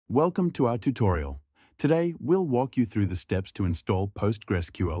Welcome to our tutorial. Today, we'll walk you through the steps to install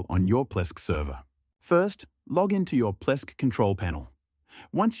PostgreSQL on your Plesk server. First, log into your Plesk control panel.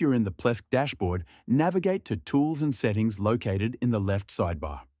 Once you're in the Plesk dashboard, navigate to Tools and Settings located in the left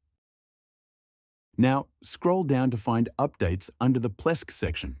sidebar. Now, scroll down to find Updates under the Plesk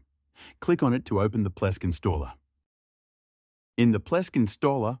section. Click on it to open the Plesk installer. In the Plesk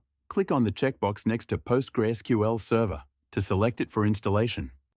installer, click on the checkbox next to PostgreSQL Server to select it for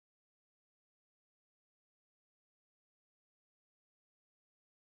installation.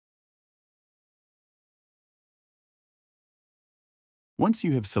 Once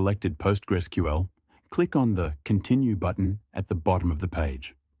you have selected PostgreSQL, click on the Continue button at the bottom of the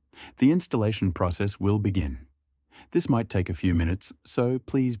page. The installation process will begin. This might take a few minutes, so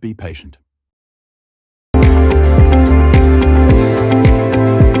please be patient.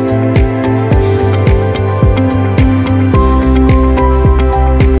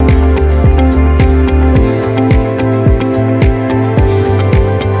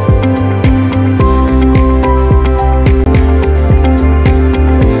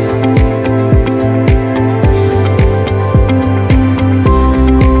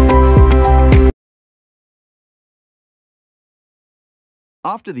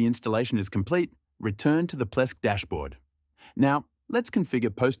 After the installation is complete, return to the Plesk dashboard. Now, let's configure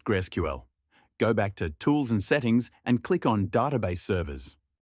PostgreSQL. Go back to Tools and Settings and click on Database Servers.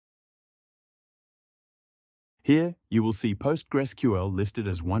 Here, you will see PostgreSQL listed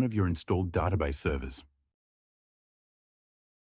as one of your installed database servers.